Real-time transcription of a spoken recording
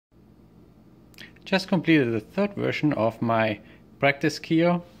just completed the third version of my practice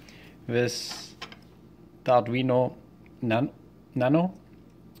keyer with the Arduino Nano.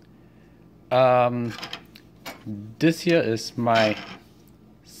 This here is my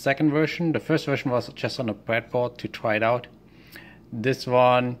second version. The first version was just on a breadboard to try it out. This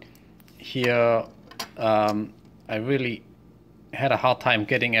one here, I really had a hard time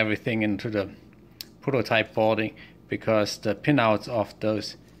getting everything into the prototype boarding because the pinouts of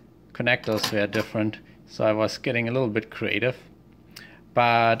those connectors were different, so I was getting a little bit creative.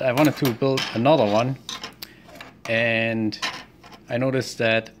 But I wanted to build another one, and I noticed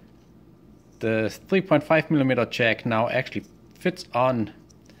that the 3.5mm jack now actually fits on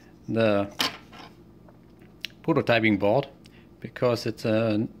the prototyping board because it's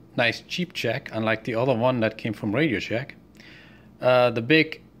a nice cheap jack, unlike the other one that came from Radio Shack. The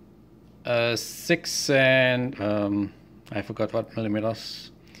big 6 and I forgot what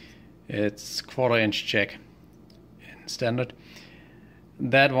millimeters. It's 1/4 inch jack in standard.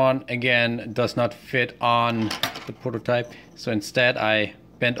 That one again does not fit on the prototype, so instead I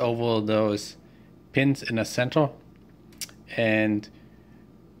bent over those pins in the center and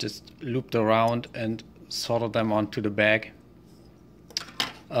just looped around and soldered them onto the bag.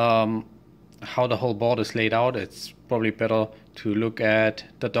 How the whole board is laid out, it's probably better to look at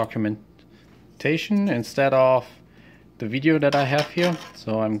the documentation instead of the video that I have here.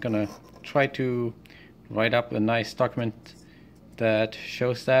 So I'm gonna try to write up a nice document that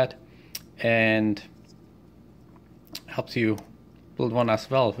shows that and helps you build one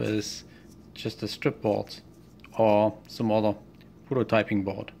as well with just a strip board or some other prototyping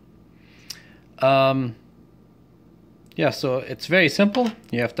board. Yeah, so it's very simple.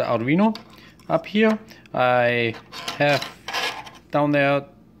 You have the Arduino up here. I have down there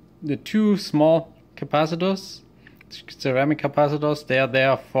the two small capacitors, ceramic capacitors. They are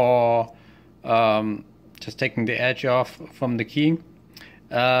there for just taking the edge off from the keying.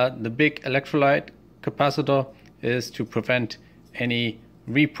 The big electrolyte capacitor is to prevent any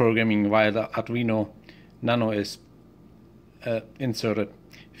reprogramming while the Arduino Nano is inserted.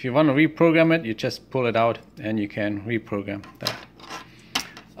 If you want to reprogram it, you just pull it out and you can reprogram that.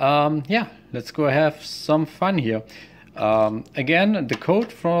 Yeah, let's go have some fun here. Again, the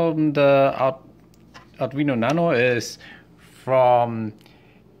code from the Arduino Nano is from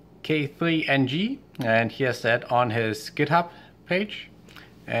K3NG, and he has that on his GitHub page.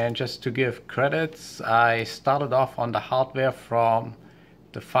 And just to give credits, I started off on the hardware from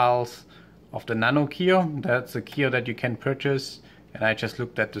the files of the Nano keyer. That's a keyer that you can purchase, and I just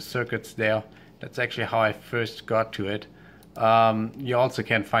looked at the circuits there. That's actually how I first got to it. You also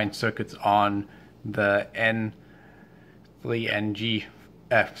can find circuits on the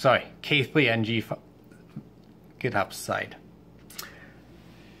K3NG GitHub site.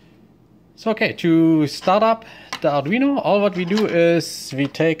 So okay, to start up the Arduino, all what we do is we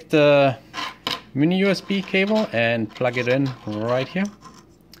take the mini USB cable and plug it in right here.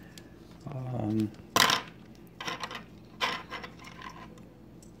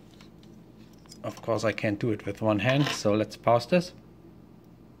 Of course I can't do it with one hand, so let's pause this.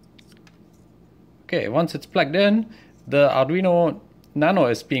 Okay, once it's plugged in, the Arduino Nano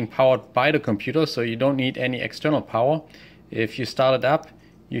is being powered by the computer, so you don't need any external power. If you start it up,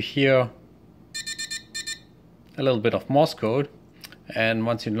 you hear a little bit of Morse code, and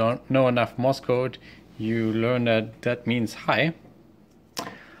once you know enough Morse code, you learn that that means hi.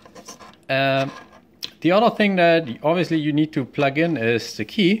 The other thing that obviously you need to plug in is the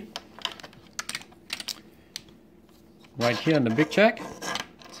key right here in the big jack.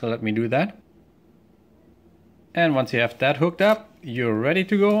 So let me do that. And once you have that hooked up, you're ready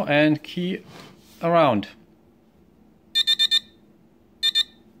to go and key around.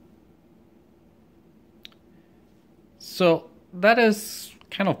 So that is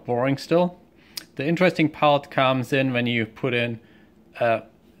kind of boring still. The interesting part comes in when you put in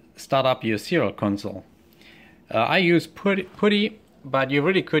start up your serial console. I use PuTTY, but you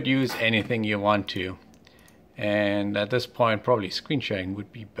really could use anything you want to. And at this point probably screen sharing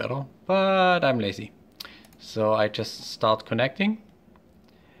would be better, but I'm lazy. So I just start connecting.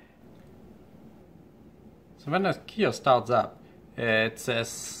 So when the keyer starts up, it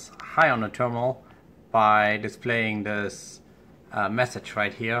says hi on the terminal by displaying this message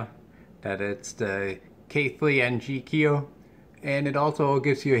right here that it's the K3NG keyer, and it also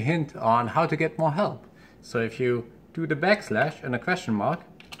gives you a hint on how to get more help. So if you do the backslash and a question mark,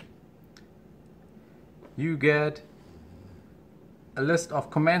 you get a list of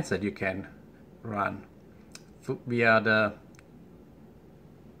commands that you can run via the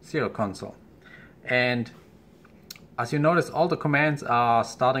serial console. And as you notice, all the commands are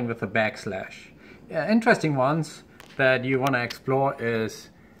starting with a backslash. interesting ones that you want to explore is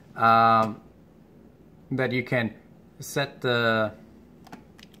that you can set the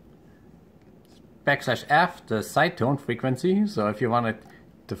 \F, the side tone frequency. So if you wanted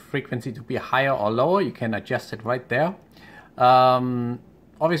the frequency to be higher or lower, you can adjust it right there.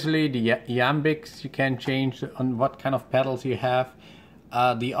 Obviously the iambics you can change on what kind of pedals you have.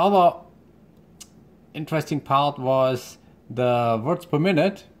 The other interesting part was the words per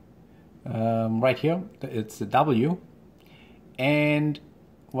minute. Right here, it's the W. And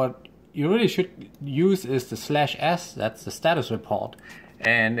what you really should use is the /S, that's the status report.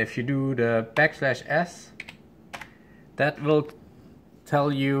 And if you do the \S, that will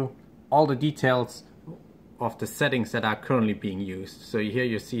tell you all the details of the settings that are currently being used. So here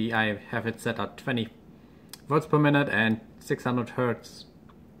you see I have it set at 20 words per minute and 600 Hertz.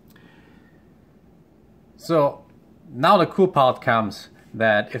 So now the cool part comes,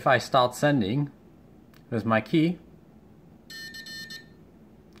 that if I start sending with my key,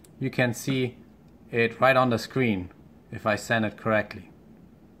 you can see it right on the screen if I send it correctly.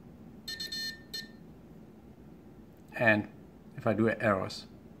 And if I do errors.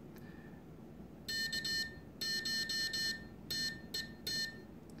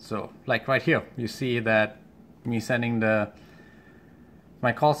 So like right here, you see that me sending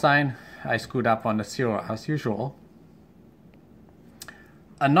my call sign, I screwed up on the 0 as usual.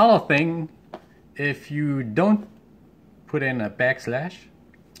 Another thing, if you don't put in a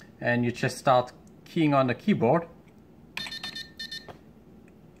 \, and you just start keying on the keyboard,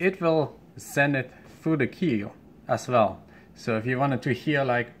 it will send it through the key as well. So if you wanted to hear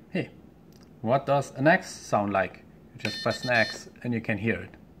like, hey, what does an X sound like? You just press an X and you can hear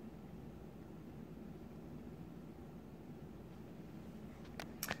it.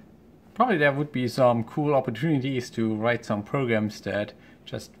 Probably there would be some cool opportunities to write some programs that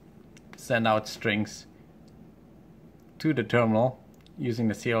just send out strings to the terminal using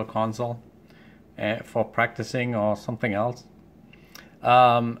the serial console for practicing or something else.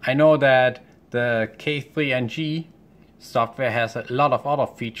 I know that the K3NG software has a lot of other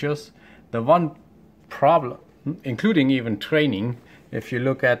features. The one problem, including even training, if you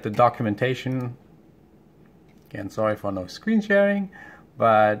look at the documentation, again, sorry for no screen sharing,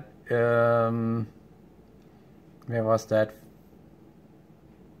 but where was that?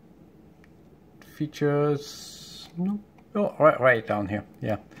 Features, no, oh, right down here,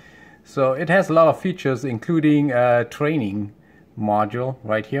 yeah. So it has a lot of features, including a training module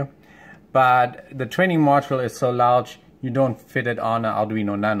right here. But the training module is so large, you don't fit it on an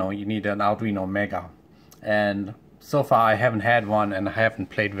Arduino Nano. You need an Arduino Mega. And so far I haven't had one and I haven't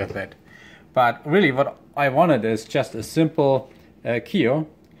played with it. But really what I wanted is just a simple keyer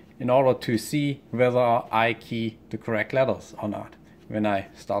in order to see whether I key the correct letters or not when I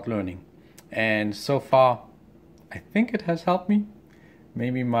start learning. And so far I think it has helped me.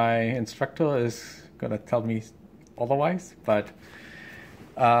 Maybe my instructor is gonna tell me otherwise, but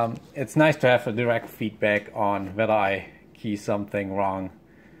it's nice to have a direct feedback on whether I key something wrong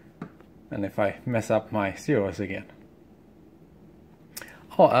and if I mess up my zeros again.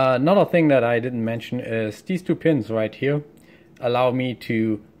 Oh, another thing that I didn't mention is these two pins right here allow me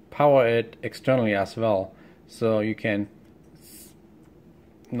to power it externally as well. So you can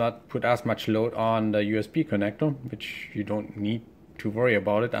not put as much load on the USB connector, which you don't need to worry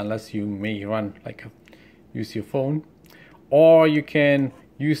about it unless you may run use your phone, or you can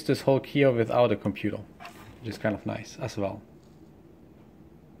use this whole keyer without a computer, which is kind of nice as well.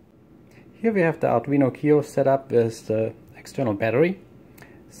 Here we have the Arduino keyer set up with the external battery,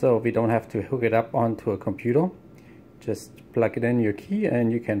 so we don't have to hook it up onto a computer. Just plug it in your key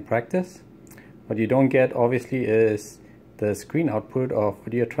and you can practice. What you don't get obviously is the screen output of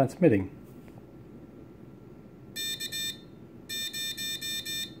what you're transmitting.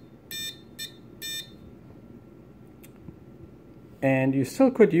 And you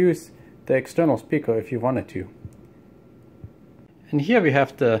still could use the external speaker if you wanted to. And here we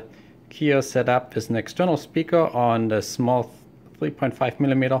have the keyer set up as an external speaker on the small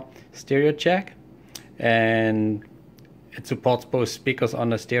 3.5mm stereo jack, and it supports both speakers on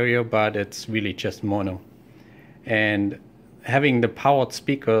the stereo, but it's really just mono. And having the powered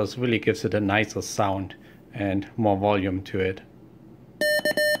speakers really gives it a nicer sound and more volume to it.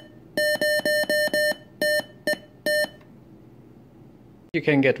 You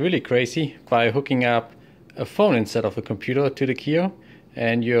can get really crazy by hooking up a phone instead of a computer to the keyer,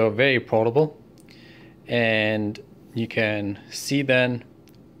 and you're very portable, and you can see then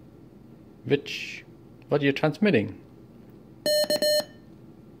what you're transmitting.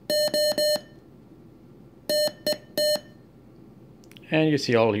 And you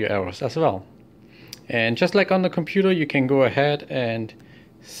see all your errors as well. And just like on the computer, you can go ahead and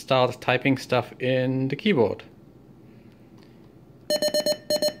start typing stuff in the keyboard.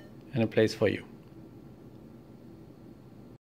 And it plays for you.